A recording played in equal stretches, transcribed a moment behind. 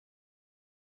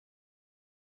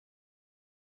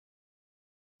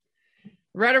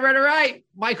Right.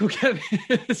 Michael Kevin.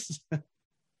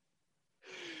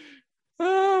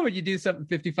 Oh, when you do something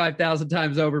 55,000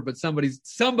 times over, but somebody,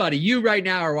 you right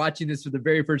now are watching this for the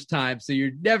very first time. So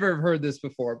you never have heard this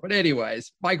before. But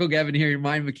anyways, Michael Gevin here, your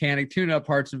mind mechanic, tune up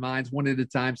hearts and minds one at a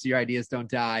time so your ideas don't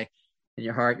die in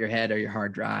your heart, your head, or your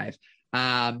hard drive.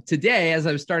 Today, as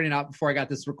I was starting out before I got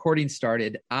this recording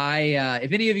started,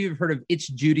 if any of you have heard of It's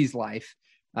Judy's Life,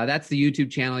 that's the YouTube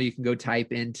channel. You can go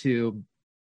type into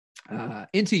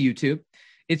YouTube.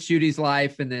 It's Judy's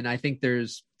Life. And then I think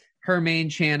there's her main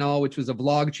channel, which was a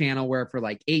vlog channel where for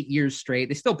like 8 years straight,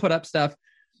 they still put up stuff.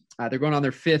 They're going on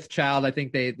their 5th child. I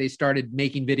think they started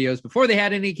making videos before they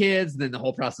had any kids. And then the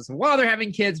whole process of while they're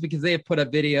having kids, because they have put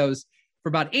up videos for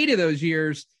about 8 of those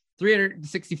years,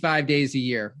 365 days a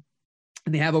year.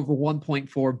 And they have over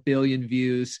 1.4 billion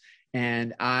views.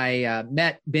 And I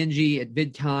met Benji at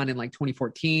VidCon in like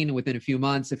 2014. And within a few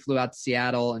months, I flew out to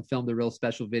Seattle and filmed a real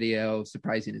special video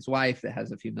surprising his wife that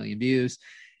has a few million views.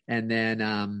 And then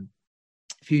a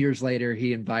few years later,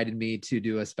 he invited me to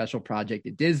do a special project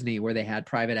at Disney where they had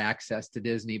private access to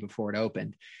Disney before it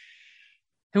opened.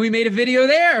 And we made a video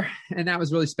there, and that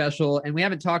was really special. And we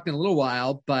haven't talked in a little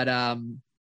while, but I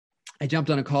jumped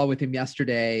on a call with him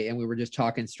yesterday, and we were just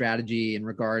talking strategy in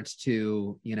regards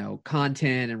to,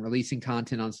 content and releasing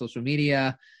content on social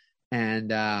media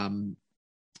and,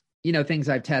 things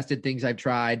I've tested, things I've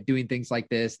tried, doing things like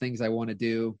this, things I want to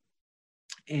do.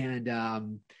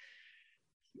 And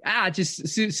just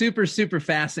super, super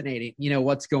fascinating,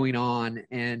 what's going on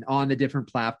and on the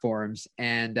different platforms.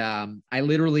 And I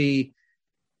literally,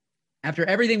 after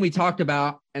everything we talked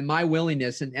about and my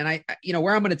willingness and I,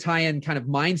 where I'm going to tie in kind of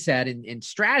mindset and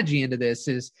strategy into this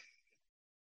is,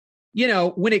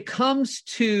 when it comes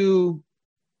to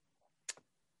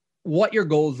what your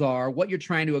goals are, what you're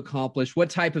trying to accomplish, what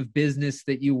type of business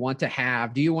that you want to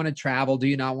have. Do you want to travel? Do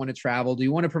you not want to travel? Do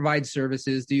you want to provide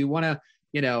services? Do you want to,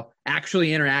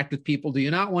 actually interact with people? Do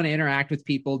you not want to interact with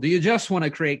people? Do you just want to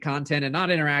create content and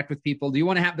not interact with people? Do you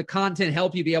want to have the content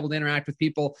help you be able to interact with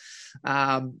people?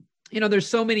 There's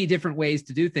so many different ways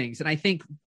to do things. And I think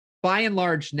by and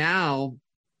large now,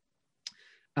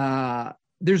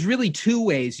 there's really 2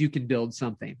 ways you can build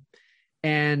something.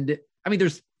 And I mean,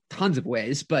 there's tons of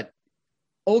ways, but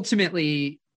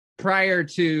ultimately prior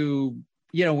to,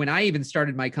 when I even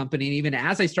started my company, and even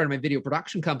as I started my video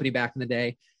production company back in the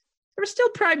day, there was still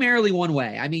primarily one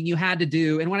way. I mean, you had to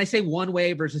do, and when I say one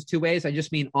way versus 2 ways, I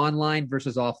just mean online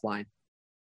versus offline.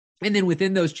 And then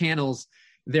within those channels,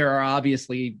 there are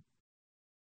obviously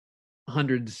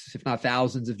hundreds, if not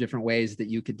thousands of different ways that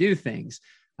you could do things.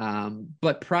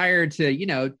 But prior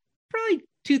to, probably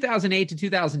 2008 to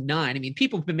 2009. I mean,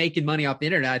 people have been making money off the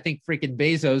internet. I think freaking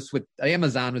Bezos with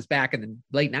Amazon was back in the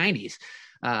late 90s.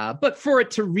 But for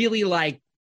it to really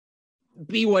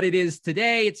be what it is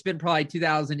today, it's been probably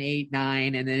 2008,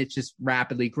 9, and then it's just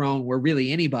rapidly grown where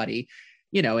really anybody,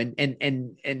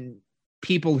 and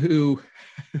people who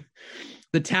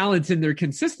the talent's in their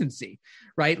consistency,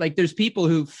 right? Like there's people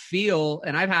who feel,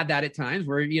 and I've had that at times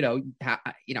where,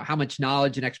 how much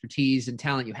knowledge and expertise and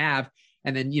talent you have.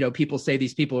 And then, people say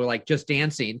these people are like just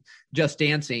dancing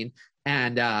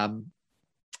and,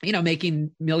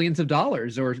 making millions of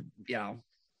dollars or,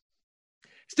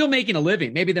 still making a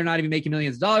living. Maybe they're not even making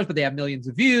millions of dollars, but they have millions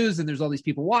of views and there's all these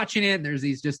people watching it. And there's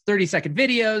these just 30-second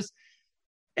videos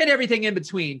and everything in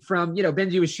between from,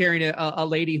 Benji was sharing a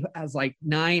lady who has like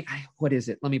 9, what is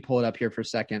it? Let me pull it up here for a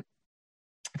second.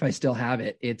 If I still have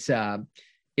it, it's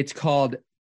called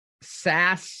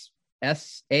SaaS,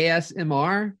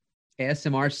 ASMR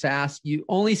SaaS. You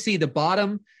only see the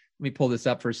bottom. Let me pull this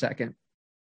up for a second.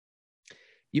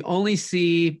 You only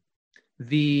see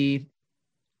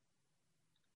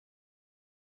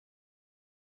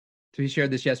we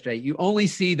shared this yesterday. You only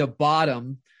see the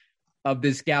bottom of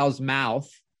this gal's mouth.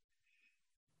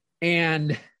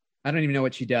 And I don't even know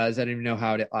what she does. I don't even know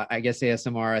how to, I guess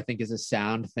ASMR, I think, is a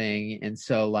sound thing. And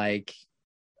so I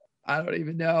don't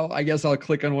even know. I guess I'll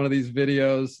click on one of these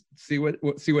videos, see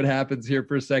what happens here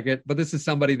for a second. But this is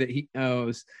somebody that he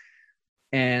knows.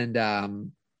 And,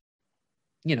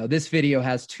 this video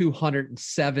has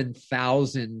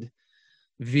 207,000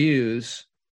 views.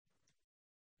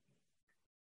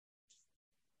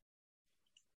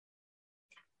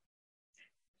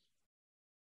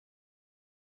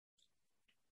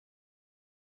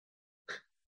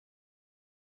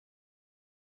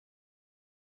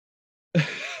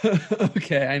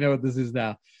 Okay, I know what this is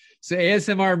now. So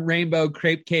ASMR rainbow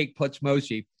crepe cake plus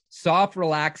mochi, soft,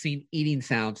 relaxing eating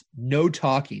sounds, no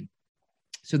talking.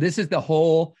 So this is the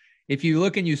whole, if you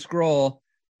look and you scroll,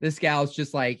 this gal's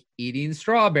just like eating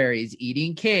strawberries,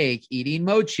 eating cake, eating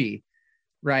mochi.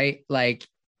 right? Like,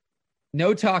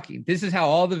 no talking. This is how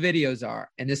all the videos are.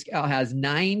 And this gal has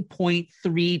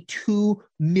 9.32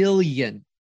 million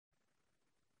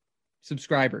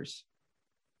subscribers.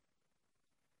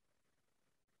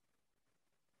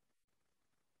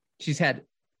 She's had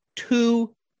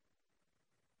 2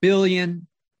 billion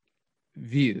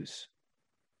views.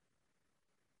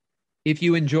 If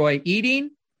you enjoy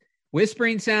eating,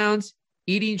 whispering sounds,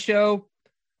 eating show,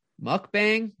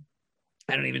 mukbang,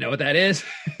 I don't even know what that is,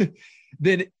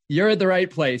 then you're at the right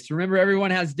place. Remember,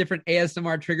 everyone has different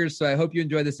ASMR triggers, so I hope you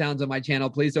enjoy the sounds on my channel.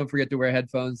 Please don't forget to wear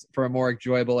headphones for a more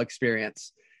enjoyable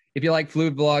experience. If you like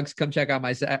food vlogs, come check out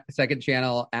my second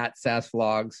channel at SAS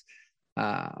Vlogs.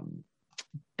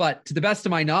 But to the best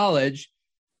of my knowledge,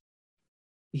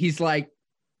 he's like,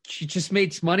 she just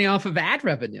makes money off of ad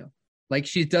revenue. Like,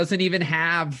 she doesn't even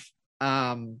have,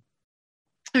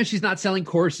 she's not selling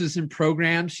courses and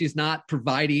programs. She's not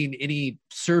providing any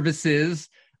services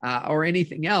or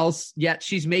anything else, yet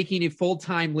she's making a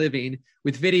full-time living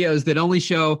with videos that only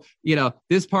show,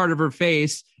 this part of her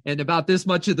face and about this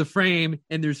much of the frame,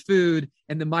 and there's food,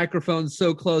 and the microphone's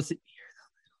so close that you hear the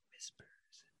little whispers.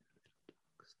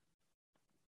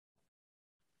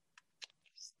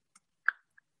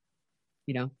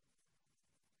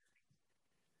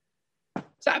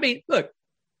 So, I mean, look,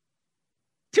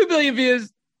 2 billion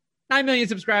views, 9 million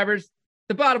subscribers.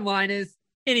 The bottom line is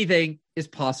anything is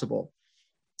possible.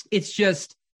 It's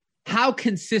just how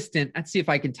consistent. Let's see if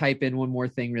I can type in one more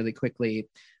thing really quickly.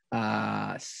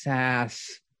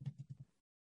 SAS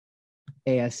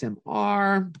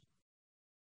ASMR.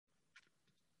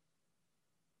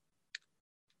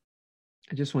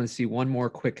 I just want to see one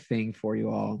more quick thing for you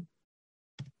all.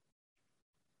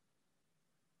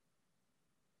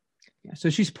 Yeah,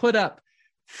 so she's put up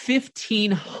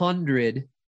 1,500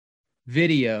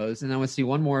 videos. And I want to see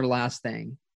one more last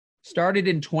thing. Started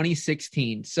in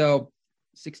 2016. So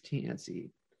 16, let's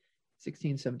see,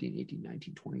 16, 17, 18,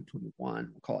 19, 20, 21.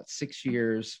 We'll call it 6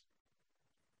 years.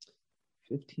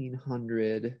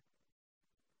 1,500.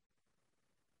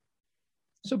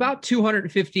 So about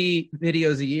 250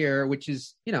 videos a year, which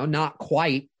is, not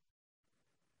quite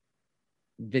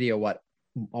video,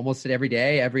 almost every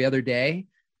day, every other day.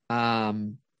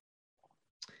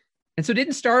 And so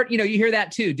didn't start, you hear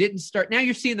that too. Didn't start. Now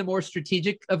you're seeing the more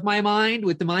strategic of my mind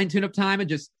with the Mind Tune Up Time. And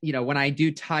just, when I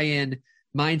do tie in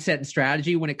mindset and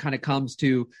strategy, when it kind of comes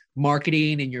to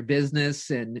marketing and your business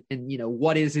and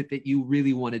what is it that you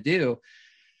really want to do?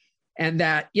 And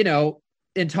that,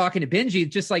 in talking to Benji,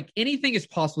 just like anything is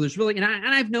possible. There's really, and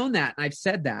I've known that, and I've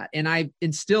said that, and I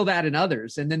instill that in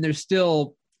others. And then there's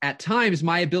still, at times,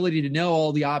 my ability to know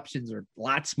all the options, or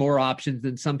lots more options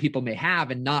than some people may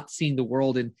have, and not seeing the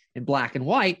world in black and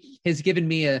white, has given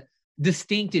me a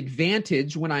distinct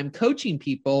advantage when I'm coaching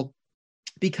people.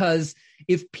 Because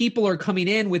if people are coming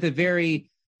in with a very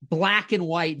black and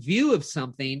white view of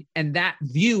something, and that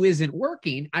view isn't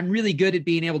working, I'm really good at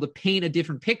being able to paint a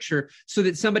different picture so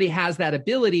that somebody has that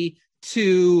ability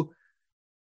to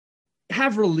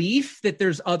have relief that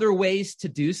there's other ways to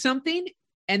do something.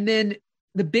 And then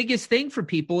the biggest thing for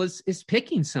people is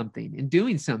picking something and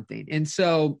doing something. And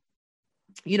so,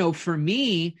 for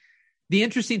me, the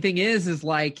interesting thing is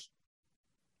like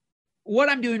what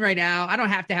I'm doing right now, I don't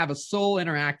have to have a soul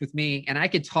interact with me, and I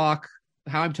could talk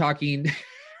how I'm talking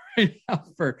right now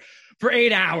for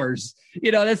 8 hours.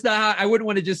 That's not how I wouldn't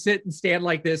want to just sit and stand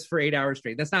like this for 8 hours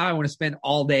straight. That's not how I want to spend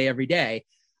all day, every day.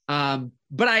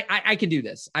 But I can do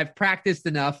this. I've practiced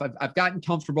enough. I've gotten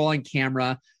comfortable on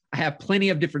camera. I have plenty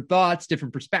of different thoughts,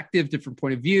 different perspectives, different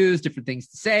point of views, different things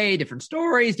to say, different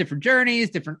stories, different journeys,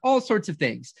 different all sorts of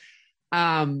things.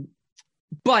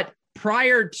 But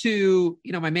prior to,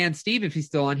 my man Steve, if he's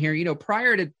still on here,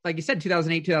 prior to, like you said,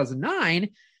 2008,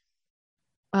 2009,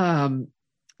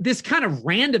 this kind of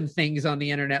random things on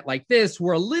the internet like this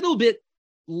were a little bit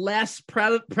less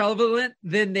prevalent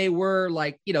than they were,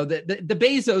 like, the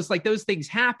Bezos, like those things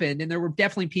happened, and there were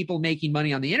definitely people making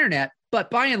money on the internet. But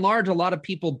by and large, a lot of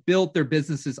people built their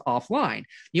businesses offline.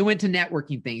 You went to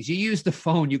networking things. You used the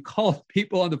phone. You called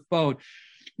people on the phone.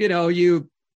 You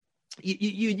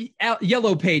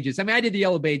Yellow Pages. I mean, I did the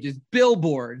Yellow Pages,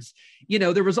 billboards.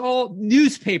 There was all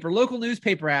local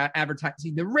newspaper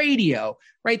advertising, the radio,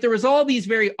 right? There was all these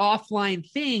very offline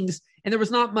things, and there was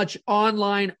not much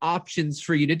online options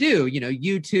for you to do.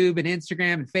 YouTube and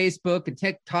Instagram and Facebook and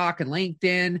TikTok and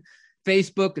LinkedIn,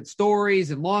 Facebook and stories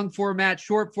and long format,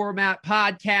 short format,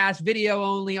 podcast, video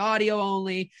only, audio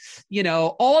only,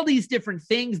 all these different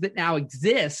things that now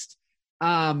exist.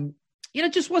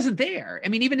 It just wasn't there. I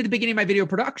mean, even at the beginning of my video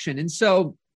production. And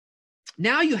so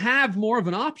now you have more of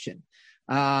an option.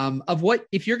 of what,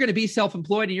 if you're going to be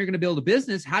self-employed and you're going to build a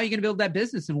business, how are you going to build that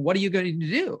business and what are you going to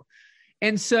do?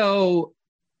 And so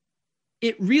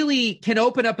it really can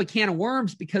open up a can of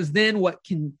worms, because then what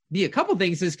can be a couple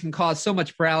things is can cause so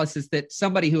much paralysis that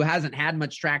somebody who hasn't had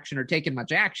much traction or taken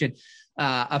much action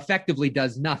effectively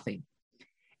does nothing.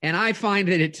 And I find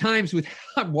that at times with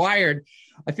how I'm wired,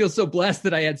 I feel so blessed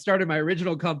that I had started my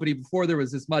original company before there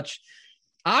was as much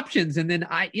options. And then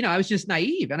I was just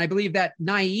naive. And I believe that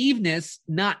naiveness,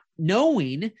 not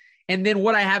knowing, and then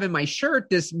what I have in my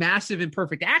shirt, this massive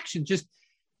imperfect action, just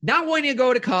not wanting to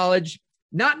go to college,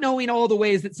 not knowing all the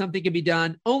ways that something can be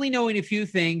done, only knowing a few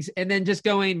things, and then just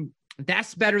going,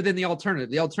 that's better than the alternative.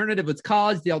 The alternative was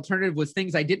college. The alternative was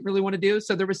things I didn't really want to do.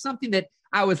 So there was something that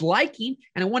I was liking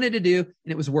and I wanted to do,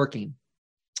 and it was working.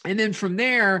 And then from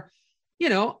there,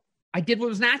 I did what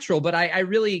was natural, but I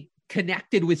really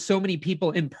connected with so many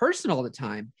people in person all the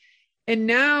time. And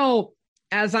now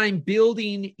as I'm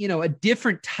building, a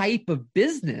different type of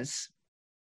business,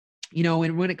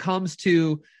 and when it comes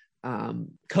to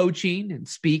coaching and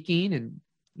speaking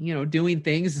and, doing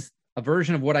things, a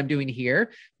version of what I'm doing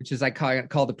here, which is I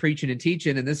call the preaching and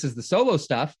teaching, and this is the solo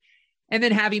stuff. And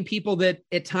then having people that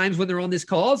at times when they're on these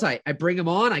calls, I bring them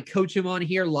on, I coach them on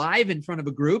here live in front of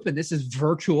a group, and this is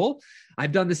virtual.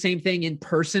 I've done the same thing in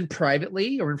person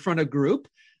privately or in front of a group.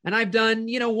 And I've done,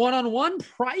 one-on-one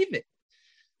private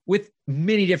with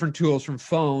many different tools, from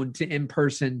phone to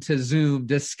in-person to Zoom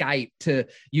to Skype to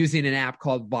using an app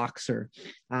called Voxer.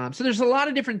 So there's a lot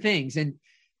of different things. And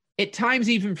at times,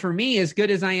 even for me, as good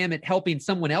as I am at helping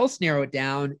someone else narrow it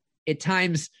down, at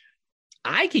times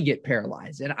I can get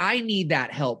paralyzed and I need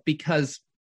that help because,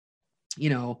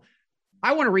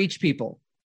 I want to reach people.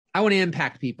 I want to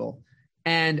impact people.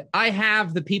 And I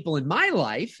have the people in my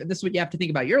life, and this is what you have to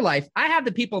think about your life. I have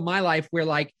the people in my life where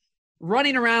like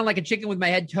running around like a chicken with my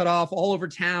head cut off all over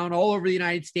town, all over the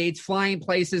United States, flying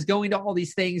places, going to all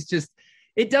these things, just,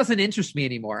 it doesn't interest me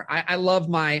anymore. I love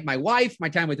my wife, my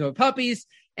time with my puppies,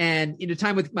 and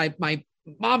time with my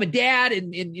mom and dad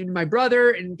and my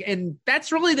brother. And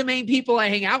that's really the main people I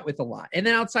hang out with a lot. And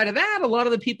then outside of that, a lot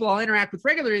of the people I'll interact with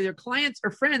regularly, they're clients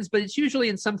or friends, but it's usually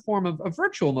in some form of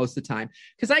virtual most of the time,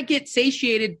 because I get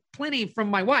satiated plenty from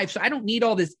my wife. So I don't need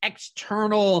all this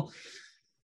external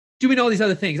doing all these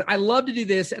other things. I love to do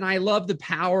this. And I love the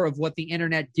power of what the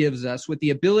internet gives us with the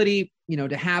ability,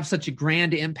 to have such a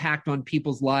grand impact on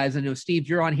people's lives. I know, Steve,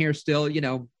 you're on here still,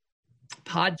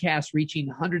 podcasts reaching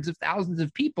hundreds of thousands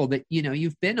of people that,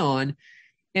 you've been on,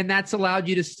 and that's allowed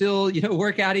you to still,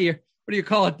 work out of your, what do you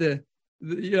call it? The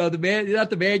man,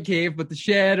 not the man cave, but the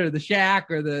shed or the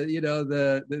shack or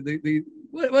the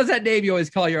what's that name you always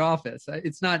call your office?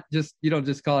 It's not just, you don't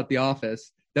just call it the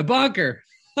office, the bunker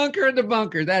in the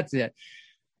bunker. That's it.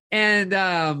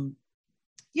 And,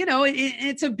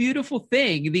 it's a beautiful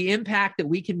thing, the impact that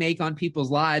we can make on people's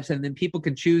lives, and then people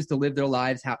can choose to live their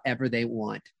lives however they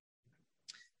want.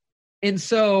 And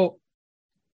so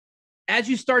as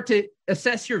you start to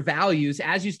assess your values,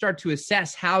 as you start to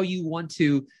assess how you want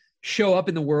to show up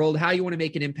in the world, how you want to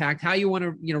make an impact, how you want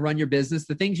to, run your business,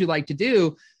 the things you like to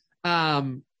do,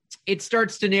 it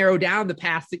starts to narrow down the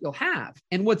paths that you'll have.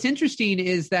 And what's interesting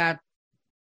is that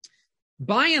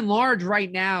by and large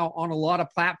right now on a lot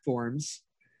of platforms,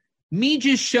 me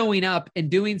just showing up and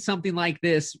doing something like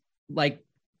this, like,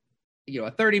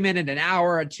 a 30-minute, an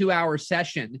hour, a 2-hour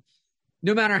session,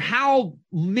 no matter how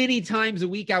many times a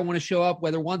week I want to show up,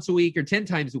 whether once a week or 10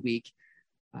 times a week,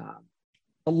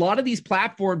 a lot of these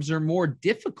platforms are more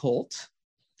difficult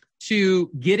to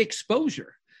get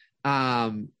exposure.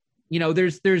 There's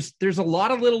a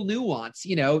lot of little nuance.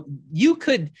 You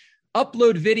could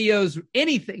upload videos,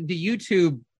 anything to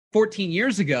YouTube 14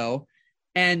 years ago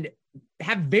and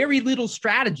have very little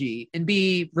strategy and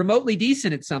be remotely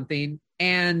decent at something,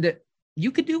 and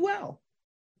you could do well.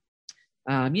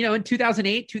 In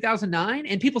 2008, 2009,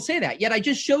 and people say that. Yet I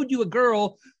just showed you a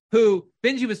girl who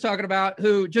Benji was talking about,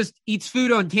 who just eats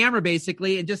food on camera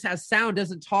basically and just has sound,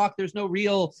 doesn't talk. There's no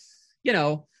real,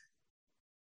 it's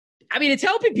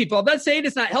helping people. I'm not saying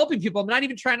it's not helping people. I'm not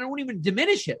even trying, I don't even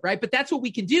diminish it, right? But that's what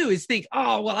we can do, is think,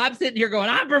 oh, well, I'm sitting here going,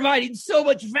 I'm providing so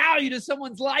much value to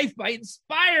someone's life by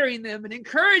inspiring them and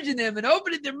encouraging them and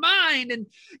opening their mind and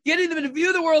getting them to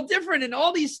view the world different, and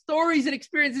all these stories and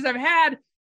experiences I've had.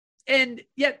 And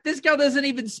yet this girl doesn't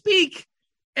even speak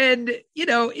and,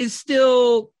 is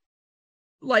still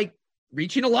like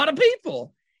reaching a lot of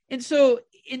people. And so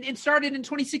it started in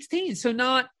 2016. So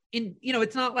not in,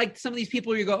 it's not like some of these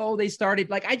people you go, oh, they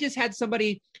started, like I just had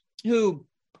somebody who,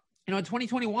 in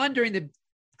 2021 during the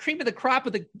cream of the crop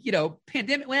of the,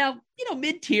 pandemic. Well,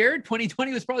 mid-tier.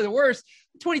 2020 was probably the worst.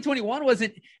 2021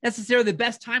 wasn't necessarily the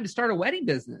best time to start a wedding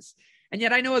business. And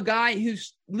yet I know a guy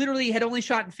who's literally had only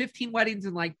shot 15 weddings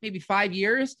in like maybe 5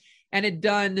 years and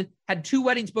had 2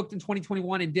 weddings booked in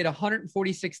 2021 and did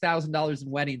 $146,000 in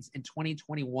weddings in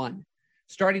 2021,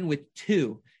 starting with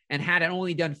 2, and had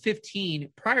only done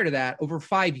 15 prior to that over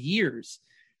 5 years,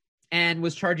 and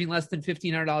was charging less than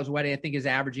 $1,500 a wedding. I think is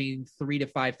averaging $3,000 to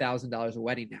 $5,000 a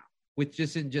wedding now, with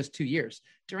in 2 years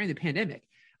during the pandemic.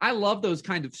 I love those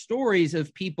kind of stories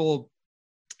of people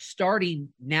starting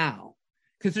now,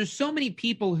 because there's so many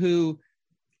people who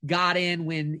got in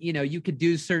when, you could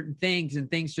do certain things and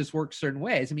things just work certain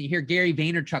ways. I mean, you hear Gary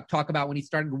Vaynerchuk talk about when he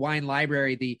started Wine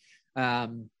Library, the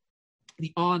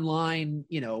online,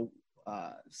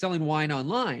 selling wine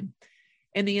online.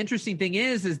 And the interesting thing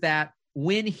is that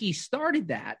when he started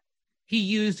that, he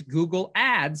used Google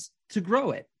Ads to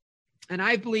grow it. And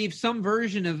I believe some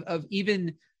version of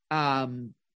even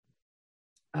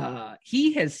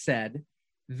he has said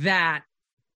that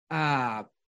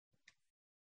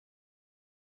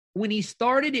when he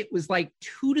started, it was like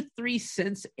 2 to 3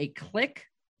 cents a click.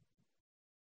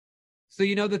 So,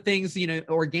 the things,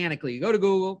 organically, you go to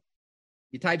Google,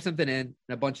 you type something in,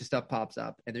 and a bunch of stuff pops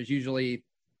up. And there's usually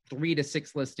 3 to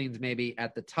 6 listings maybe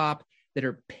at the top that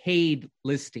are paid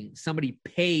listings. Somebody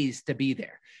pays to be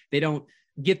there. They don't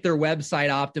get their website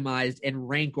optimized and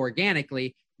rank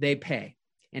organically. They pay.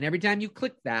 And every time you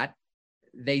click that,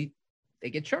 they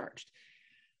get charged.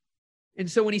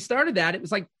 And so when he started that, it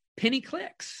was like penny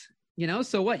clicks,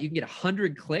 so what? You can get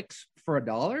 100 clicks for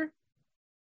 $1.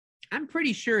 I'm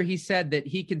pretty sure he said that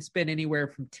he can spend anywhere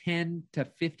from $10 to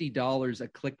 $50 a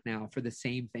click now for the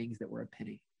same things that were a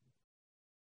penny.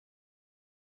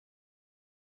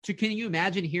 So can you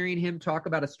imagine hearing him talk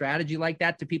about a strategy like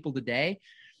that to people today,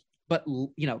 but,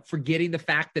 forgetting the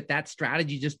fact that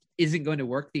strategy just isn't going to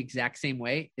work the exact same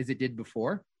way as it did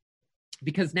before?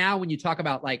 Because now when you talk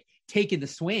about like taking the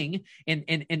swing and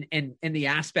the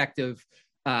aspect of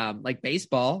like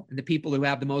baseball, and the people who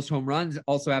have the most home runs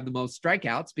also have the most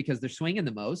strikeouts because they're swinging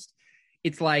the most.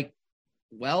 It's like,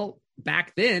 well,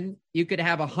 back then you could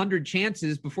have 100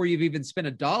 chances before you've even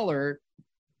spent $1.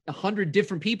 100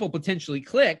 different people potentially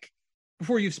click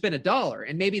before you've spent $1.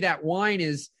 And maybe that wine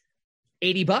is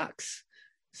 $80.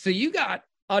 So you got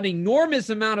an enormous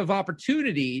amount of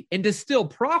opportunity and to still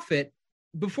profit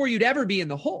before you'd ever be in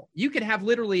the hole. You could have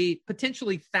literally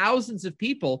potentially thousands of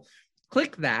people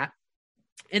click that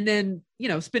and then,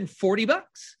 spend $40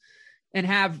 and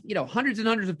have, hundreds and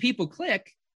hundreds of people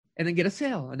click and then get a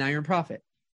sale. And now you're in profit.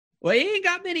 Well,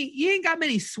 you ain't got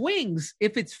many swings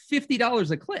if it's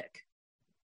 $50 a click.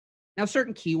 Now,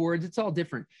 certain keywords, it's all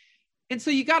different. And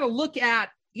so you got to look at,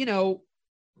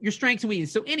 your strengths and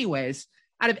weaknesses. So anyways,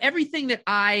 out of everything that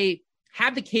I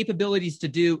have the capabilities to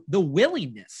do, the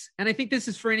willingness, and I think this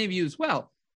is for any of you as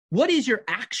well, what is your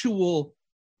actual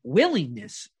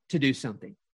willingness to do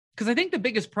something? Because I think the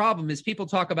biggest problem is people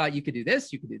talk about you could do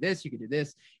this, you could do this, you could do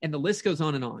this, and the list goes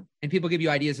on. And people give you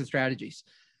ideas and strategies.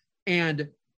 And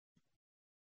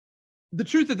the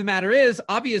truth of the matter is,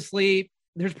 obviously,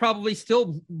 there's probably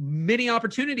still many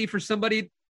opportunity for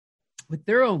somebody with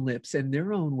their own lips and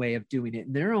their own way of doing it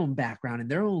and their own background and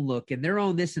their own look and their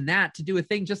own this and that to do a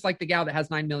thing just like the gal that has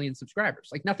 9 million subscribers.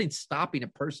 Like nothing's stopping a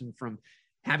person from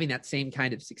having that same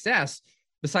kind of success,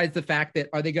 besides the fact that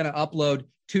are they going to upload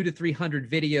 200 to 300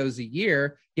 videos a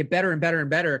year, get better and better and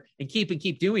better, and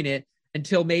keep doing it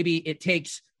until maybe it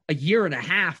takes a year and a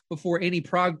half before any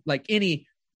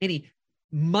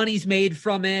money's made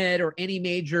from it or any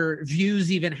major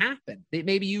views even happen.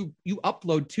 Maybe you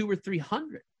upload 200 or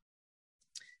 300.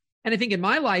 And I think in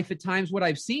my life at times what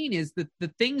I've seen is that the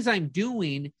things I'm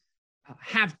doing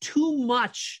have too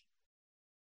much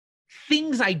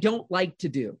things I don't like to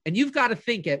do. And you've got to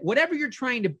think it, whatever you're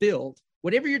trying to build,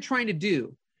 whatever you're trying to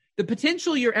do, the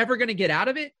potential you're ever going to get out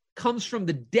of it comes from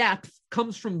the depth,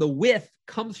 comes from the width,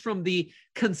 comes from the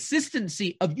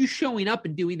consistency of you showing up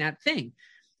and doing that thing.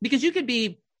 Because you could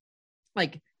be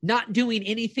like not doing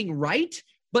anything right,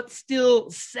 but still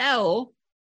sell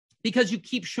because you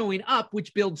keep showing up,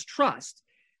 which builds trust.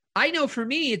 I know for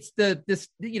me, it's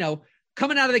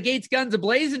coming out of the gates, guns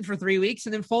a-blazing for 3 weeks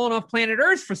and then falling off planet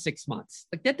Earth for 6 months.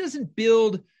 Like that doesn't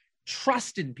build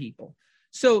trust in people.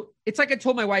 So it's like I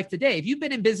told my wife today, if you've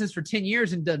been in business for 10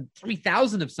 years and done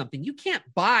 3,000 of something, you can't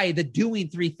buy the doing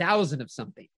 3,000 of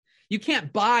something. You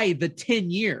can't buy the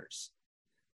 10 years,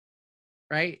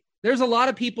 right? There's a lot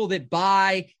of people that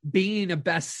buy being a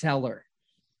bestseller,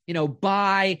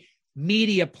 buy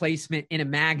media placement in a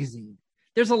magazine.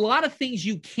 There's a lot of things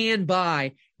you can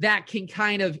buy that can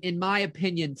kind of, in my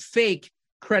opinion, fake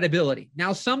credibility.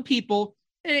 Now, some people,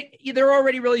 they're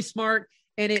already really smart,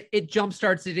 and it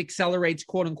jumpstarts, it accelerates,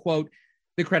 quote unquote,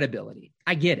 the credibility.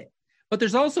 I get it. But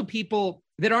there's also people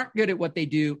that aren't good at what they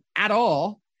do at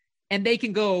all, and they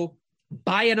can go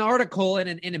buy an article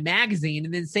in a magazine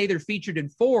and then say they're featured in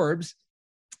Forbes.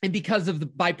 And because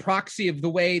of by proxy of the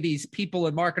way these people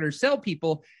and marketers sell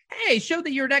people, hey, show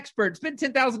that you're an expert, spend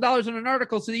 $10,000 on an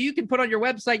article so that you can put on your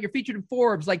website, you're featured in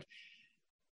Forbes. Like,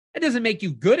 it doesn't make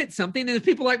you good at something. And there's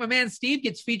people like my man Steve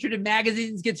gets featured in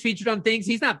magazines, gets featured on things.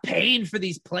 He's not paying for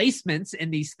these placements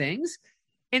and these things.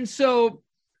 And so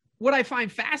what I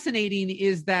find fascinating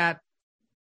is that,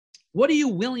 what are you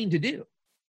willing to do?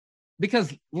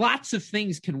 Because lots of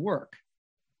things can work.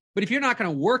 But if you're not going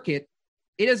to work it,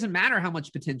 it doesn't matter how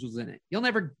much potential's in it. You'll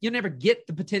never get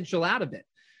the potential out of it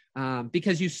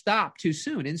because you stop too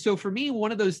soon. And so for me,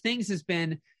 one of those things has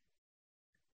been,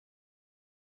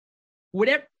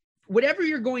 whatever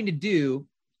you're going to do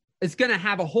is going to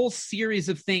have a whole series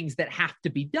of things that have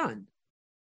to be done.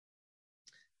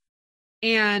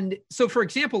 And so, for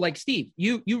example, like Steve,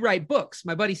 you write books.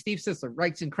 My buddy Steve Sisler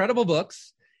writes incredible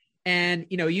books. And,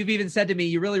 you've even said to me,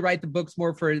 you really write the books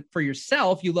more for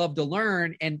yourself. You love to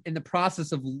learn. And in the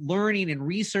process of learning and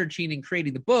researching and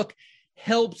creating the book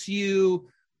helps you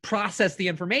process the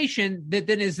information that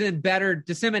then is then better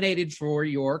disseminated for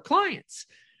your clients.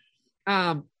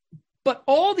 But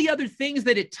all the other things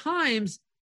that at times,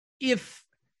 if,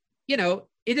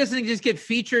 it doesn't just get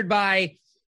featured by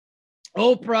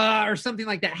Oprah or something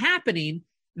like that happening,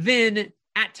 then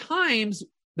at times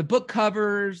the book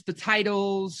covers, the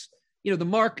titles,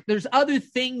 there's other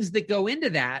things that go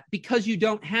into that because you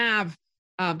don't have,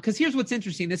 because here's what's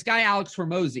interesting. This guy, Alex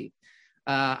Hormozi,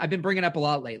 I've been bringing up a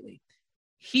lot lately.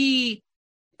 He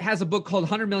has a book called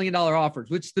 $100 Million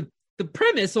Offers, which the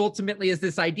premise ultimately is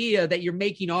this idea that you're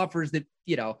making offers that,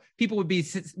 people would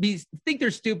think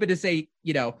they're stupid to say,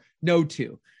 no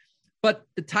to. But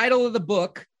the title of the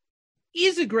book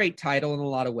is a great title in a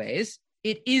lot of ways.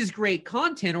 It is great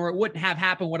content, or it wouldn't have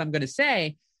happened what I'm going to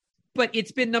say, but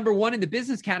it's been number one in the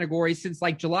business category since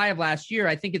like July of last year.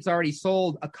 I think it's already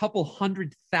sold a couple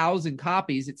 100,000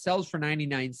 copies. It sells for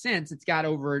 99 cents. It's got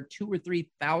over 2,000 or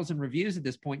 3,000 reviews at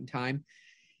this point in time.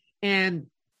 And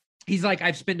he's like,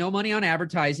 I've spent no money on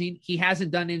advertising. He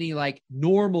hasn't done any like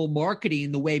normal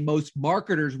marketing the way most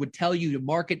marketers would tell you to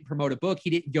market and promote a book. He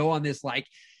didn't go on this like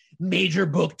major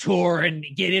book tour and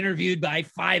get interviewed by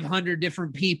 500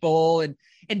 different people and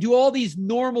do all these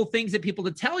normal things that people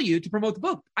to tell you to promote the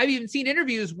book. I've even seen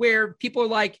interviews where people are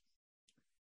like,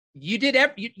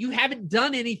 you haven't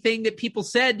done anything that people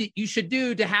said that you should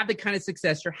do to have the kind of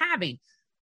success you're having.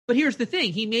 But here's the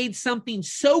thing. He made something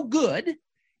so good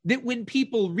that when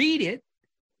people read it,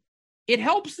 it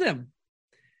helps them.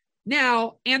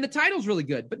 Now, and the title's really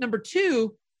good. But number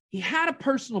two, he had a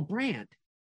personal brand.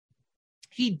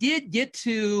 He did get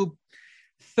to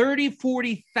 30,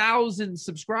 40,000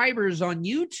 subscribers on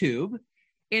YouTube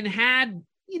and had,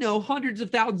 hundreds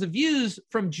of thousands of views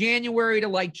from January to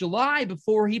like July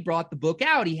before he brought the book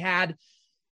out. He had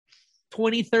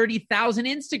 20, 30,000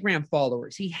 Instagram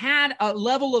followers. He had a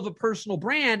level of a personal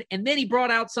brand, and then he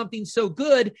brought out something so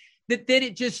good that then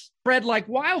it just spread like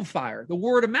wildfire, the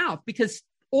word of mouth, because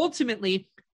ultimately,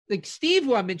 like Steve,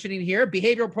 who I'm mentioning here,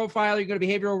 behavioral profiler, you go to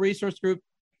Behavioral Resource Group.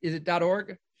 Is it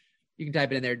 .org? You can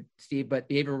type it in there, Steve, but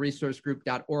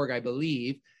behavioralresourcegroup.org, I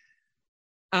believe.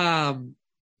 And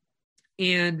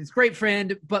it's a great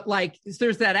friend, but like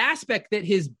there's that aspect that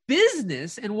his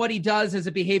business and what he does as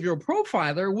a behavioral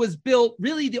profiler was built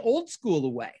really the old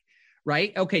school way,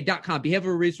 right? Okay, .com,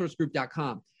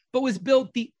 behavioralresourcegroup.com, but was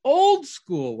built the old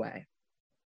school way.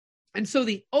 And so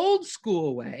the old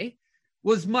school way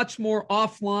was much more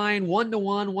offline,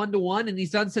 one-to-one, and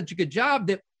he's done such a good job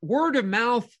that word of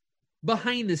mouth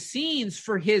behind the scenes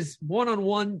for his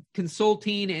one-on-one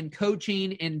consulting and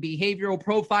coaching and behavioral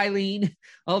profiling,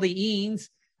 all the E's,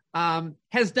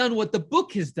 has done what the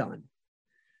book has done.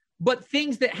 But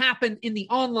things that happen in the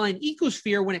online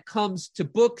ecosphere when it comes to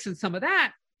books and some of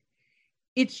that,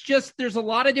 it's just, there's a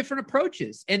lot of different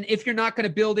approaches. And if you're not going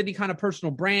to build any kind of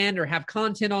personal brand or have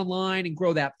content online and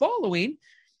grow that following,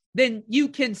 then you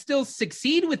can still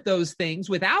succeed with those things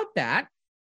without that.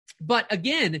 But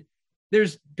again,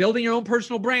 there's building your own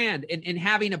personal brand and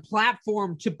having a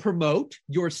platform to promote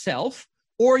yourself,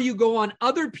 or you go on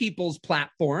other people's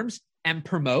platforms and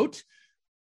promote,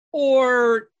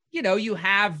 or, you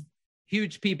have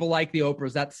huge people like the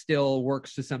Oprahs. That still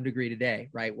works to some degree today,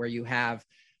 right? Where you have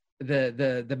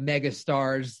the mega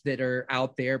stars that are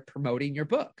out there promoting your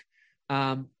book.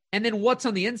 And then what's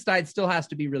on the inside still has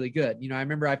to be really good. I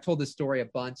remember I've told this story a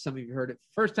bunch. Some of you heard it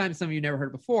first time, some of you never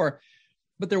heard it before.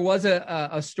 but there was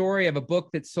a story of a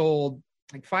book that sold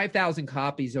like 5,000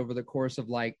 copies over the course of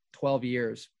like 12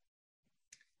 years.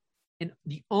 And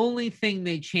the only thing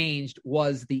they changed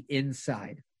was the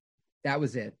inside. That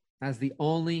was it. That's the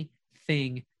only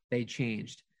thing they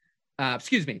changed.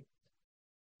 Excuse me.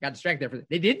 Got distracted there.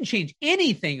 They didn't change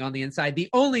anything on the inside. The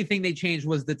only thing they changed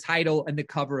was the title and the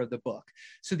cover of the book.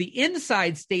 So the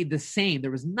inside stayed the same. There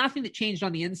was nothing that changed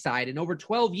on the inside. And over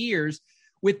 12 years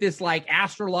with this like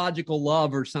astrological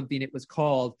love or something it was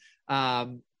called,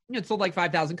 it sold like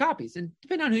 5,000 copies. And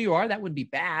depending on who you are, that wouldn't be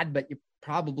bad, but you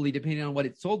probably, depending on what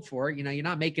it sold for, you're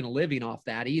not making a living off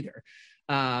that either.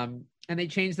 And they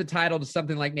changed the title to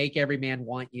something like Make Every Man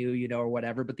Want You, or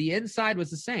whatever, but the inside was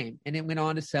the same. And it went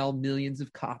on to sell millions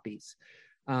of copies.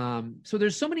 So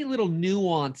there's so many little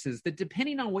nuances that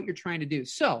depending on what you're trying to do.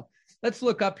 So let's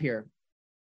look up here.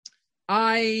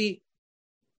 I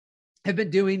have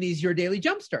been doing these Your Daily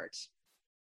Jumpstarts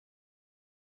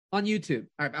on YouTube.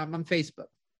 I'm on Facebook.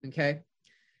 Okay.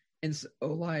 And so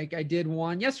like I did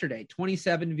one yesterday,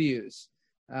 27 views.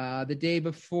 The day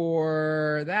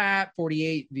before that,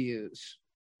 48 views.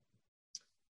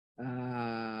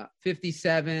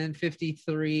 57,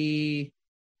 53,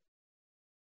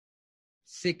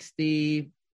 60.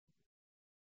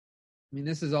 I mean,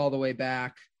 this is all the way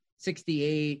back,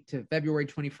 68 to February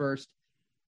 21st.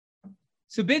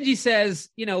 So Benji says,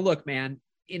 look, man,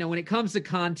 when it comes to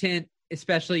content,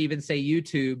 especially even say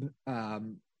YouTube,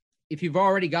 if you've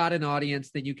already got an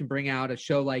audience, then you can bring out a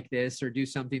show like this or do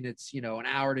something that's, an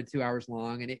hour to 2 hours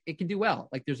long, and it can do well.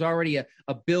 Like there's already a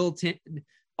built-in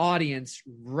audience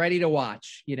ready to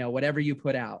watch, whatever you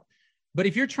put out. But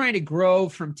if you're trying to grow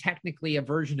from technically a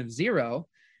version of zero,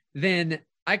 then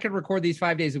I could record these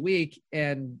 5 days a week,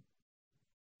 and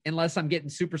unless I'm getting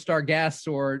superstar guests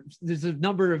or there's a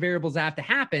number of variables that have to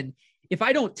happen, if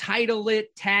I don't title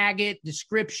it, tag it,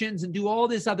 descriptions, and do all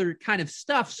this other kind of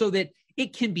stuff so that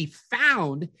it can be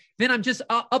found, then I'm just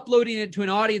uploading it to an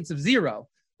audience of zero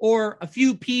or a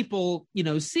few people,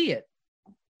 see it.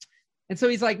 And so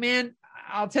he's like, man,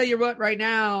 I'll tell you what, right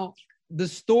now, the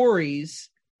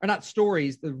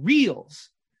reels.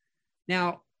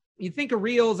 Now, you think of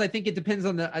reels, I think it depends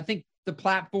on the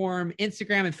platform.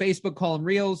 Instagram and Facebook call them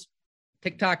reels.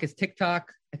 TikTok is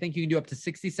TikTok. I think you can do up to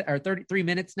 60 or 33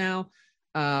 minutes now.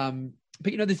 But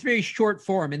this very short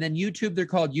form. And then YouTube, they're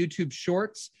called YouTube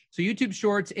Shorts. So YouTube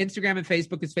Shorts, Instagram and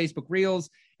Facebook is Facebook Reels.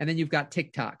 And then you've got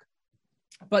TikTok.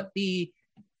 But the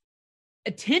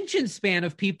attention span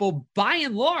of people, by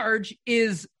and large,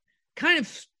 is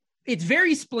it's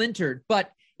very splintered.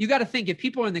 But you got to think, if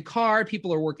people are in the car,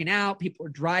 people are working out, people are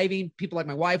driving, people like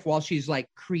my wife, while she's like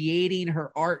creating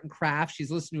her art and craft,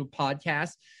 she's listening to a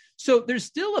podcast. So there's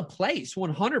still a place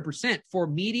 100% for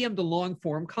medium to long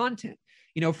form content,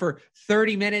 for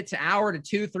 30 minutes, hour to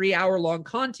 2, 3 hour long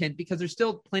content, because there's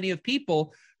still plenty of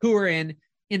people who are in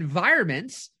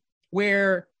environments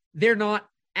where they're not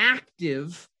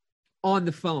active on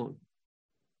the phone.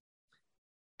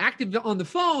 Active on the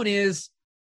phone is,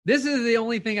 this is the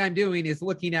only thing I'm doing is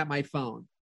looking at my phone.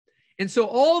 And so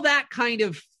all that kind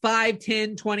of 5,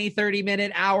 10, 20, 30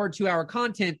 minute, hour, 2 hour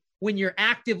content, when you're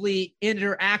actively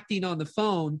interacting on the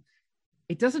phone,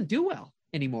 it doesn't do well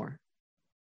anymore.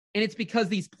 And it's because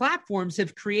these platforms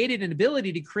have created an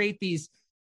ability to create these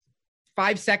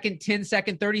 5-second,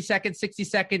 10-second, 30-second,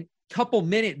 60-second, couple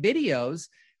minute videos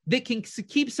that can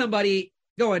keep somebody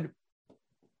going.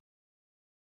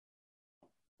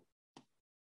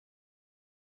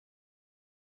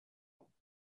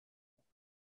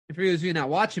 For those of you not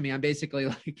watching me, I'm basically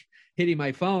like hitting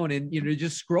my phone and,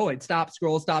 just scrolling, stop,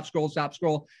 scroll, stop, scroll, stop,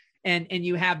 scroll. And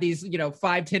you have these,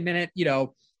 5-10 minute,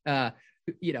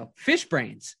 fish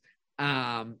brains,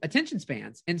 attention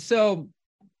spans. And so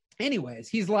anyways,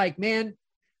 he's like, man,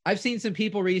 I've seen some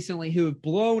people recently who have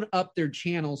blown up their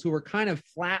channels who were kind of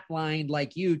flatlined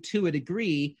like you to a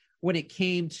degree when it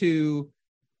came to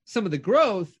some of the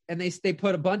growth. And they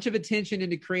put a bunch of attention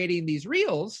into creating these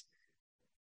reels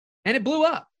and it blew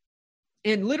up.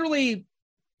 And literally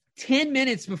 10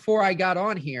 minutes before I got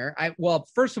on here,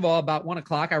 first of all, about 1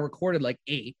 o'clock, I recorded like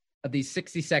 8 of these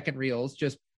 60-second reels,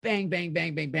 just bang, bang,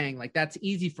 bang, bang, bang. Like that's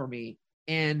easy for me.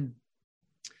 And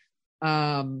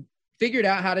figured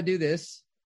out how to do this.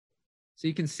 So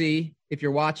you can see if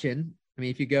you're watching,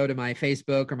 if you go to my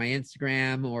Facebook or my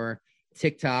Instagram or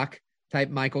TikTok, type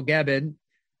Michael Gebbin,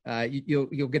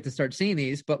 you'll get to start seeing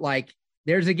these. But like,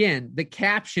 there's again, the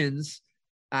captions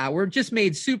were just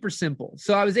made super simple.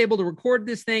 So I was able to record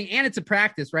this thing, and it's a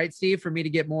practice, right, Steve, for me to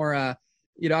get more,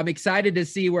 I'm excited to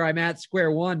see where I'm at square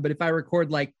one, but if I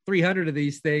record like 300 of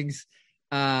these things,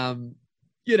 get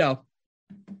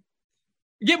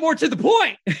more to the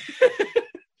point.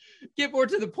 get more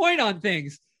to the point on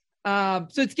things. So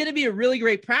it's going to be a really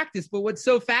great practice. But what's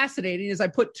so fascinating is I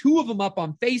put 2 of them up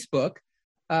on Facebook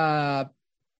 10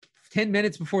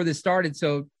 minutes before this started,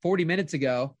 so 40 minutes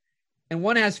ago. And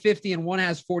one has 50 and one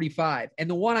has 45. And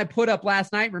the one I put up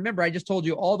last night, remember, I just told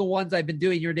you all the ones I've been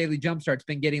doing, Your Daily Jumpstart's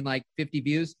been getting like 50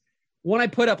 views. One I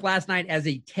put up last night as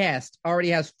a test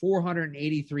already has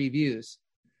 483 views.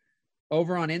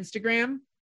 Over on Instagram,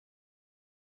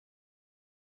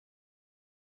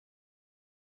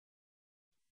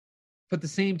 put the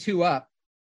same 2 up.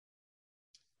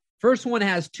 First one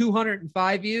has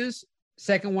 205 views.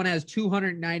 Second one has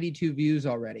 292 views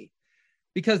already.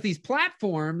 Because these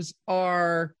platforms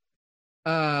are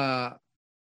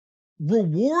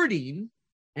rewarding.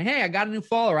 And hey, I got a new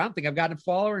follower. I don't think I've gotten a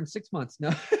follower in 6 months.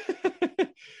 No.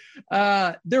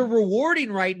 They're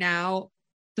rewarding right now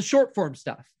the short form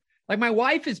stuff. Like my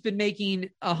wife has been making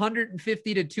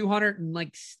 $150 to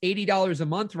 $280 a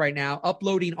month right now,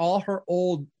 uploading all her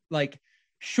old like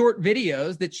short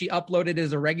videos that she uploaded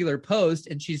as a regular post,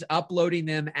 and she's uploading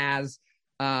them as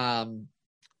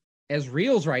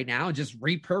reels right now, just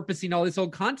repurposing all this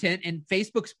old content, and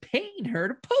Facebook's paying her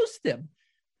to post them.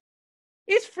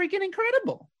 It's freaking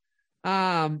incredible.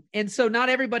 And so not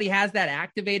everybody has that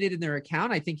activated in their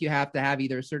account. I think you have to have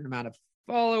either a certain amount of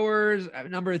followers, a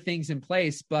number of things in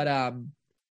place. But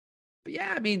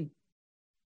yeah, I mean,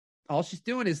 all she's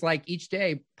doing is like each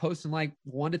day posting like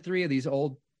 1 to 3 of these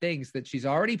old things that she's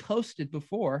already posted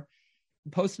before,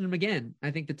 posting them again.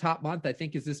 I think the top month,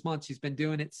 is this month. She's been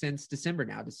doing it since December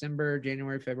now. December,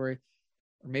 January, February,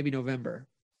 or maybe November.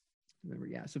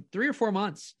 Yeah. So 3 or 4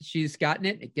 months she's gotten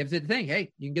it. It gives it a thing.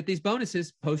 Hey, you can get these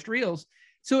bonuses, post reels.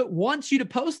 So it wants you to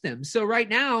post them. So right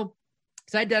now,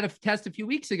 because I did a test a few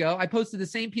weeks ago, I posted the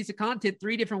same piece of content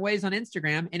 3 different ways on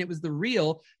Instagram, and it was the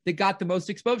reel that got the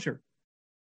most exposure.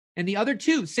 And the other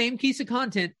 2, same piece of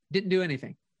content, didn't do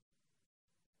anything.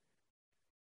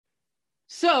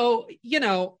 So,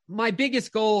 my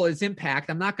biggest goal is impact.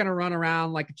 I'm not going to run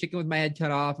around like a chicken with my head cut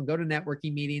off and go to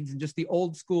networking meetings, and just the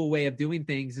old school way of doing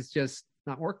things is just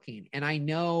not working. And I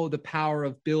know the power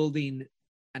of building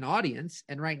an audience.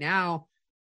 And right now,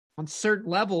 on certain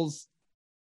levels,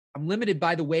 I'm limited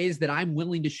by the ways that I'm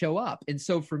willing to show up. And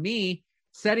so for me,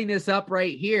 setting this up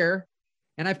right here,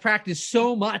 and I've practiced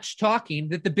so much talking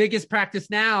that the biggest practice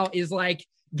now is like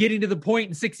getting to the point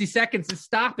in 60 seconds and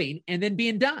stopping and then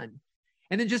being done.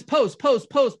 And then just post,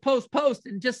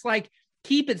 and just like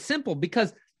keep it simple,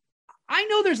 because I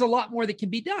know there's a lot more that can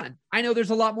be done. I know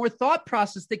there's a lot more thought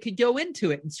process that could go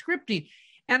into it and scripting.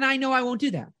 And I know I won't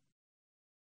do that.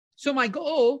 So my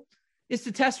goal is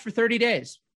to test for 30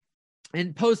 days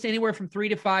and post anywhere from 3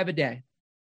 to 5 a day.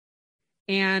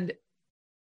 And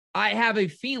I have a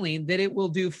feeling that it will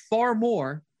do far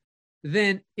more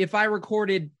than if I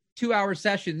recorded 2-hour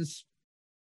sessions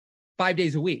 5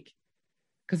 days a week.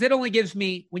 Because it only gives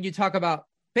me, when you talk about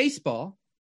baseball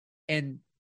and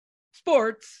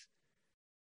sports,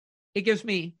 it gives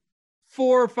me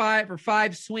 4 or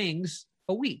 5 swings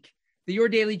a week. The Your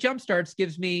Daily Jumpstarts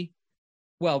gives me,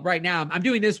 well, right now I'm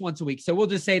doing this once a week. So we'll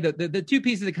just say that the 2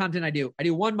 pieces of content I do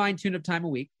 1 mind tune-up time a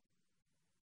week.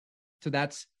 So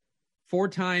that's 4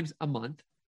 times a month,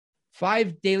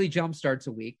 5 daily jumpstarts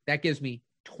a week. That gives me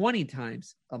 20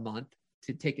 times a month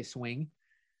to take a swing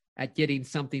at getting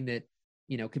something that,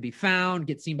 could be found,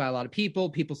 get seen by a lot of people.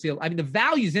 People see, the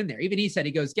value's in there. Even he said,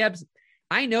 he goes, Gebs,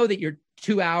 I know that your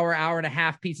 2-hour, hour and a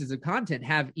half pieces of content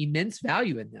have immense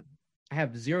value in them. I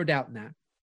have zero doubt in that.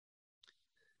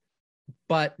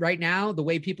 But right now, the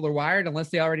way people are wired,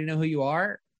 unless they already know who you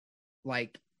are,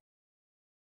 like,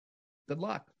 good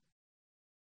luck.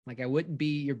 Like, I wouldn't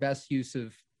be your best use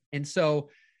of. And so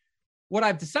what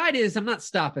I've decided is I'm not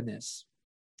stopping this.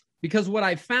 Because what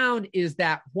I've found is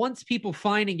that once people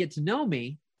find and get to know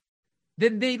me,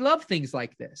 then they love things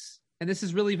like this. And this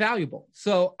is really valuable.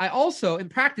 So I also am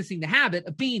practicing the habit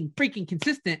of being freaking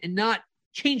consistent and not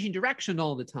changing direction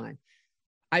all the time.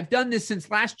 I've done this since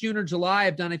last June or July.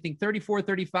 I've done, I think, 34,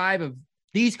 35 of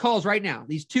these calls right now,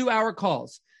 these 2-hour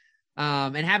calls,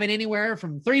 and having anywhere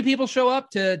from 3 people show up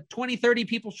to 20, 30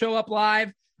 people show up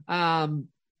live.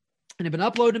 And I've been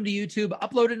uploading them to YouTube,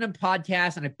 uploading them to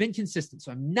podcasts, and I've been consistent.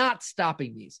 So I'm not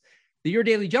stopping these. The Your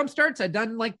Daily Jumpstarts, I've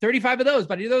done like 35 of those,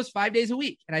 but I do those 5 days a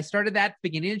week. And I started that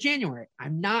beginning of January.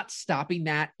 I'm not stopping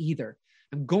that either.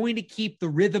 I'm going to keep the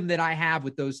rhythm that I have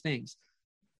with those things.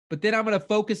 But then I'm going to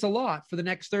focus a lot for the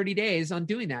next 30 days on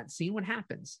doing that, seeing what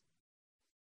happens.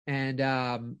 And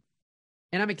I'm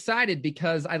excited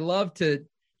because I love to,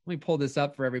 let me pull this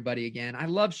up for everybody again. I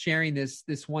love sharing this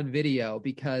one video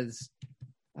because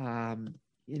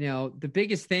the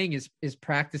biggest thing is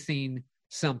practicing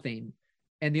something.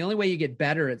 And the only way you get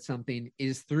better at something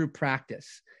is through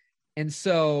practice. And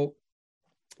so,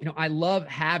 I love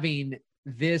having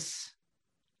this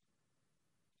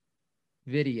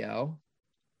video.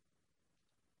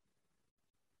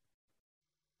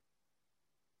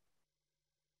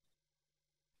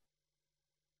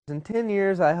 In 10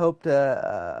 years, I hope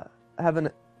to have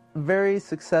a very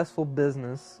successful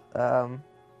business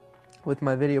with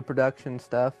my video production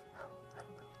stuff.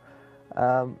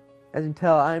 As you can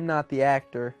tell, I'm not the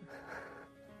actor.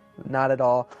 Not at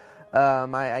all.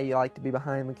 I like to be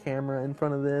behind the camera in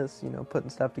front of this, putting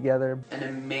stuff together. An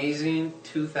amazing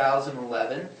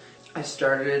 2011. I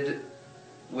started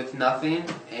with nothing,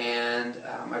 and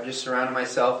I've just surrounded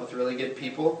myself with really good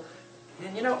people.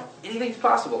 And, anything's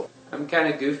possible. I'm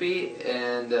kind of goofy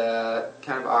and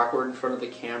kind of awkward in front of the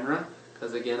camera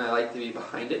because, again, I like to be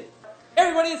behind it. Hey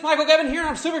everybody, it's Michael Gevin here, and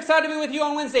I'm super excited to be with you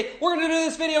on Wednesday. We're going to do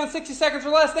this video in 60 seconds or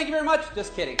less. Thank you very much.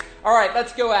 Just kidding. All right,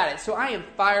 let's go at it. So I am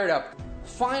fired up.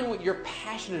 Find what you're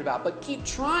passionate about, but keep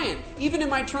trying. Even in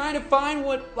my trying to find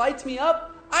what lights me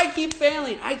up, I keep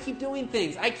failing. I keep doing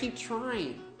things. I keep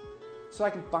trying so I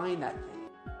can find that thing.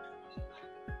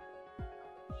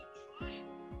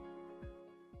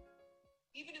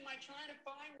 Even in my trying to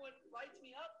find what lights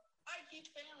me up, I keep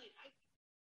failing.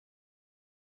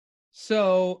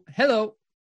 So, hello.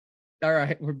 All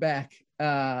right, we're back.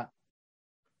 So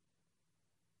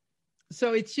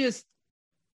it's just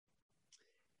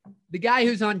the guy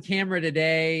who's on camera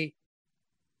today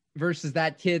versus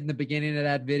that kid in the beginning of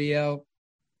that video.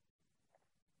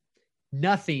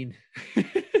 Nothing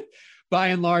by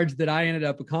and large that I ended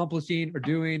up accomplishing or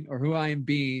doing or who I am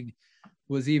being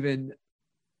was even,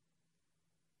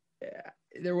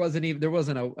 there wasn't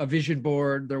a vision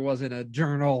board. There wasn't a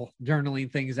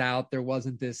journaling things out. There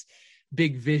wasn't this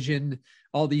big vision,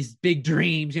 all these big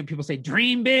dreams. People say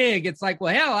dream big. It's like,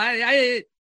 well, hell, I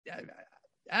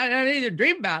didn't even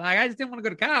dream about it. Like, I just didn't want to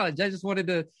go to college. I just wanted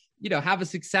to, have a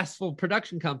successful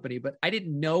production company, but I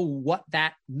didn't know what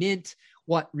that meant,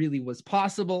 what really was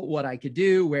possible, what I could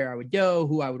do, where I would go,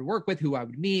 who I would work with, who I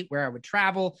would meet, where I would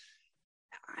travel.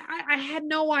 I had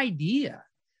no idea.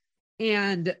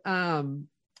 And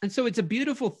so it's a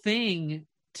beautiful thing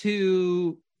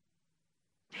to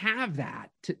have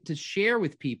that, to share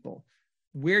with people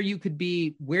where you could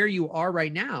be, where you are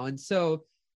right now. And so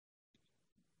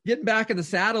getting back in the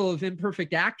saddle of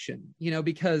imperfect action,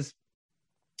 because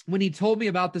when he told me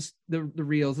about this, the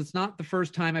reels, it's not the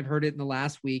first time I've heard it in the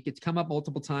last week. It's come up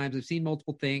multiple times. I've seen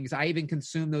multiple things. I even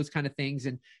consume those kind of things,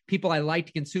 and people I like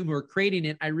to consume who are creating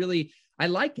it, I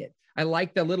like it. I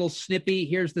like the little snippy,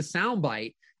 here's the sound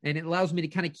bite, and it allows me to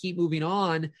kind of keep moving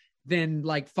on than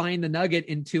like find the nugget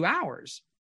in 2 hours.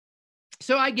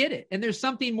 So I get it. And there's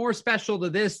something more special to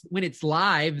this when it's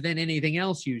live than anything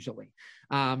else usually.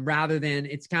 Rather than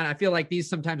it's kind of, I feel like these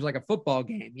sometimes like a football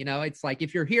game, it's like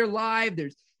if you're here live,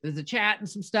 there's a chat and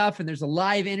some stuff, and there's a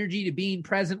live energy to being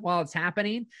present while it's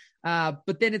happening.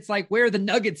 But then it's like, where are the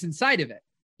nuggets inside of it?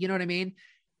 You know what I mean?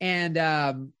 And,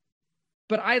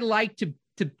 but I like to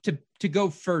go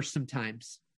first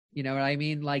sometimes, you know what I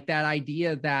mean? Like that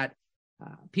idea that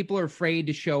people are afraid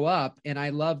to show up. And I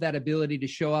love that ability to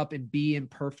show up and be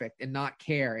imperfect and not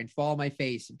care and fall on my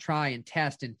face and try and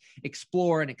test and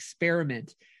explore and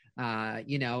experiment,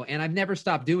 and I've never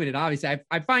stopped doing it. Obviously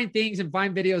I find things and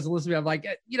find videos and listen to it. I'm like,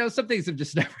 some things have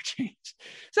just never changed.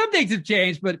 Some things have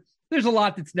changed, but there's a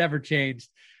lot that's never changed.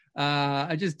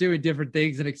 I'm just doing different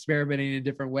things and experimenting in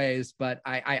different ways. But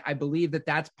I believe that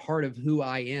that's part of who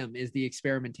I am, is the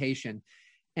experimentation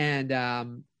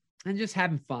and just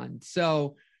having fun.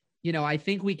 So, I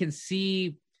think we can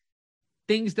see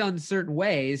things done certain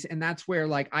ways. And that's where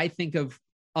like, I think of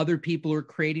other people who are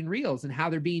creating reels and how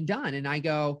they're being done. And I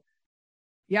go,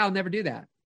 yeah, I'll never do that.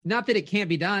 Not that it can't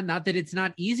be done, not that it's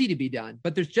not easy to be done,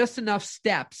 but there's just enough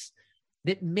steps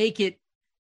that make it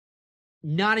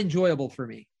not enjoyable for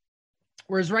me.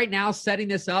 Whereas right now, setting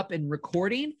this up and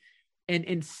recording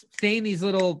and saying these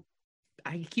little,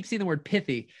 I keep seeing the word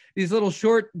pithy, these little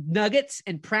short nuggets,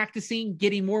 and practicing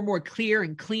getting more and more clear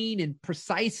and clean and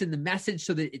precise in the message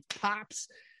so that it pops.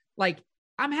 Like,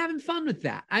 I'm having fun with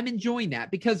that. I'm enjoying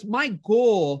that because my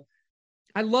goal,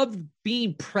 I love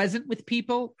being present with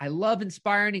people. I love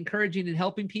inspiring, encouraging, and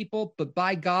helping people. But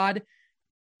by God,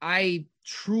 I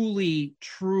truly,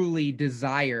 truly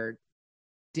desire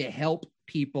to help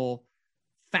people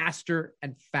faster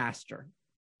and faster.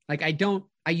 Like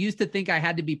I used to think I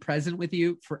had to be present with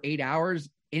you for 8 hours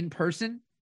in person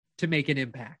to make an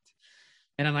impact.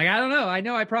 And I'm like, I don't know. I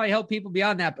know I probably help people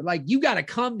beyond that, but like, you got to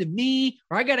come to me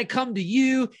or I got to come to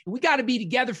you. And we got to be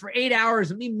together for 8 hours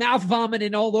and me mouth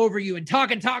vomiting all over you and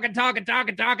talking. Cause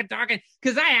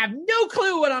I have no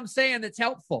clue what I'm saying that's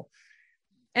helpful.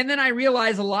 And then I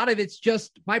realize a lot of it's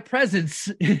just my presence.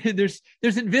 There's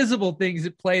invisible things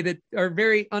at play that are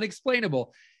very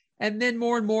unexplainable. And then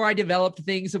more and more I developed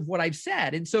things of what I've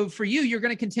said. And so for you, you're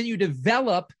going to continue to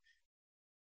develop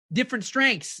different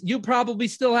strengths. You'll probably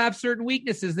still have certain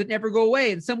weaknesses that never go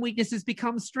away, and some weaknesses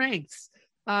become strengths.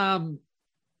 But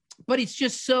it's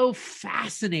just so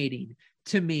fascinating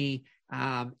to me.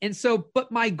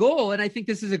 But my goal, and I think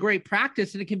this is a great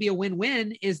practice and it can be a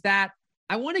win-win, is that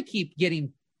I want to keep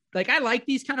getting, like, I like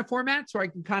these kind of formats where I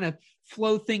can kind of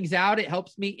flow things out. It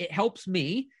helps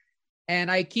me. And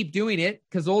I keep doing it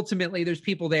because ultimately there's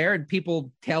people there and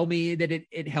people tell me that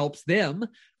it helps them.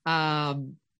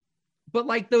 But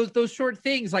like those short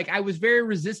things, like I was very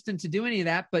resistant to do any of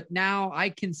that, but now I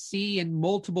can see in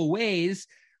multiple ways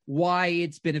why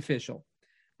it's beneficial.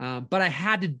 But I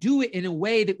had to do it in a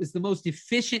way that was the most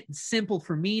efficient and simple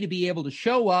for me to be able to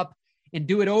show up and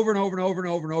do it over and over and over and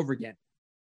over and over again.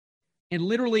 And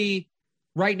literally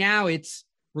right now it's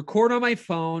record on my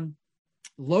phone,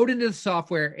 load into the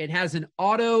software. It has an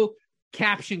auto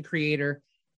caption creator,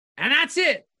 and that's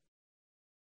it.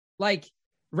 Like,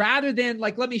 rather than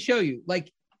like, let me show you,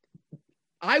 like,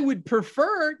 I would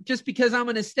prefer, just because I'm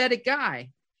an aesthetic guy.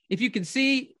 If you can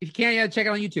see, if you can't, you gotta check it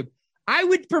on YouTube. I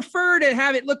would prefer to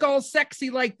have it look all sexy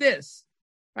like this,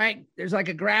 right? There's like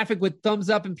a graphic with thumbs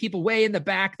up and people way in the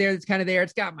back there. That's kind of there.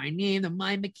 It's got my name, the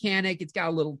Mind Mechanic. It's got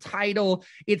a little title.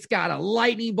 It's got a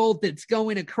lightning bolt that's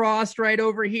going across right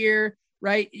over here,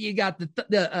 right? You got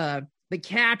the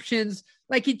captions.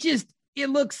 Like, it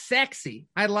looks sexy.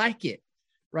 I like it.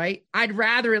 Right? I'd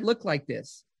rather it look like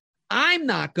this. I'm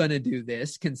not going to do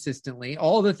this consistently.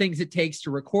 All the things it takes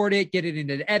to record it, get it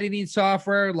into editing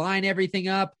software, line everything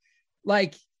up.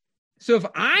 Like, so if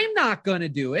I'm not going to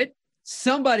do it,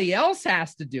 somebody else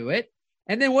has to do it.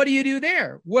 And then what do you do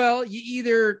there? Well, you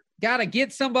either got to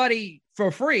get somebody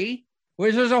for free,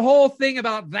 which there's a whole thing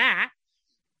about that,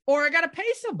 or I got to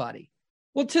pay somebody.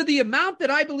 Well, to the amount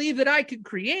that I believe that I could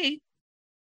create,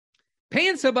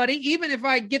 paying somebody, even if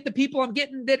I get the people I'm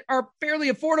getting that are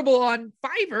fairly affordable on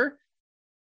Fiverr,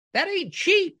 that ain't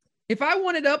cheap. If I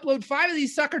wanted to upload 5 of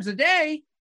these suckers a day,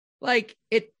 like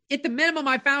at the minimum,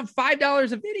 I found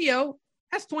 $5 a video.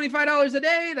 That's $25 a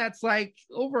day. That's like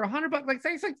over $100. Like,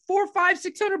 it's like $400,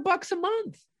 $500, $600 a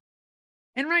month.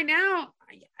 And right now,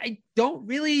 I don't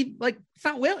really like.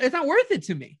 It's not worth it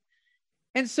to me.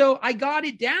 And so I got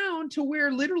it down to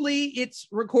where literally it's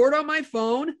record on my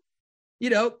phone.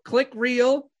 Click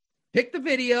reel, pick the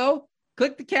video,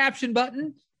 click the caption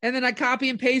button, and then I copy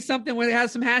and paste something where it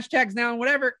has some hashtags now and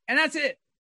whatever, and that's it.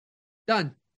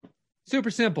 Done. Super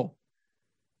simple,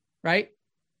 right?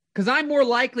 Because I'm more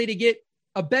likely to get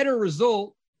a better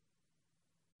result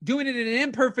doing it in an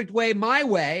imperfect way, my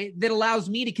way, that allows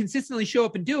me to consistently show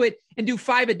up and do it and do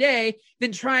 5 a day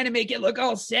than trying to make it look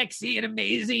all sexy and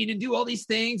amazing and do all these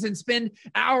things and spend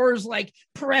hours like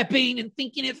prepping and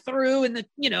thinking it through. And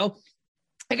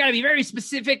I got to be very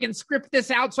specific and script this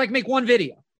out so I can make one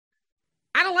video.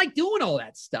 I don't like doing all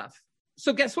that stuff.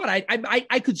 So guess what?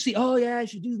 I could see, oh yeah, I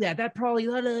should do that. That probably,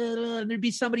 and there'd be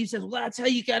somebody who says, well, that's how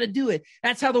you got to do it.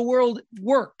 That's how the world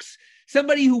works.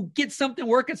 Somebody who gets something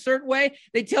work a certain way,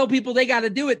 they tell people they got to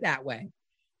do it that way.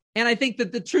 And I think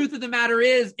that the truth of the matter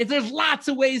is there's lots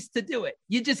of ways to do it.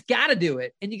 You just got to do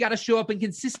it, and you got to show up and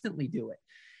consistently do it.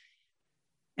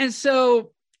 And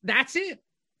so that's it.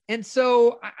 And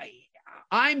so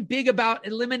I'm big about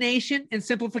elimination and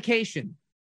simplification,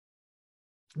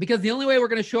 because the only way we're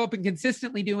going to show up and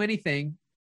consistently do anything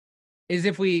is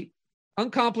if we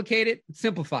uncomplicate it,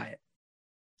 simplify it.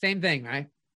 Same thing, right?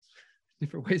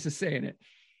 Different ways of saying it.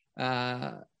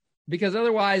 Because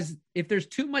otherwise, if there's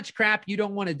too much crap you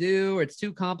don't want to do, or it's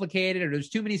too complicated, or there's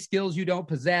too many skills you don't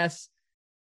possess,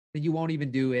 then you won't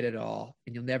even do it at all.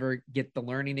 And you'll never get the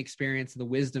learning experience and the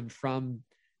wisdom from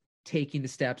taking the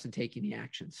steps and taking the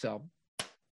action. So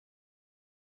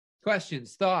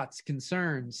questions, thoughts,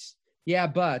 concerns? Yeah,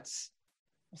 buts.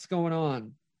 What's going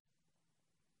on?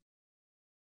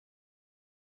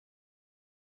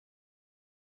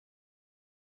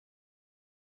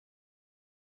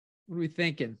 What are we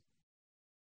thinking?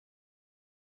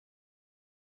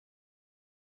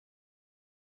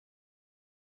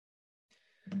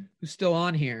 Who's still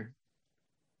on here?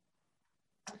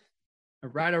 All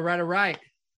right.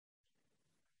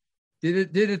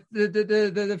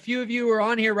 The few of you who are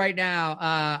on here right now,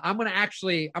 I'm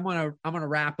gonna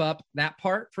wrap up that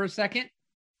part for a second.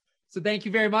 So thank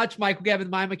you very much, Michael Gevin,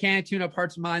 the Mind Mechanic. Tune up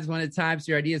hearts and minds one at a time so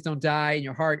your ideas don't die in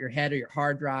your heart, your head, or your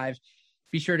hard drive.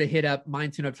 Be sure to hit up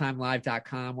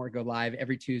mindtuneuptimelive.com or go live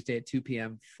every Tuesday at 2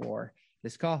 p.m. for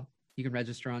this call. You can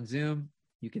register on Zoom.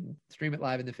 You can stream it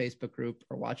live in the Facebook group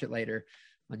or watch it later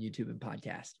on YouTube and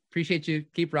podcast. Appreciate you.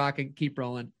 Keep rocking. Keep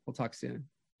rolling. We'll talk soon.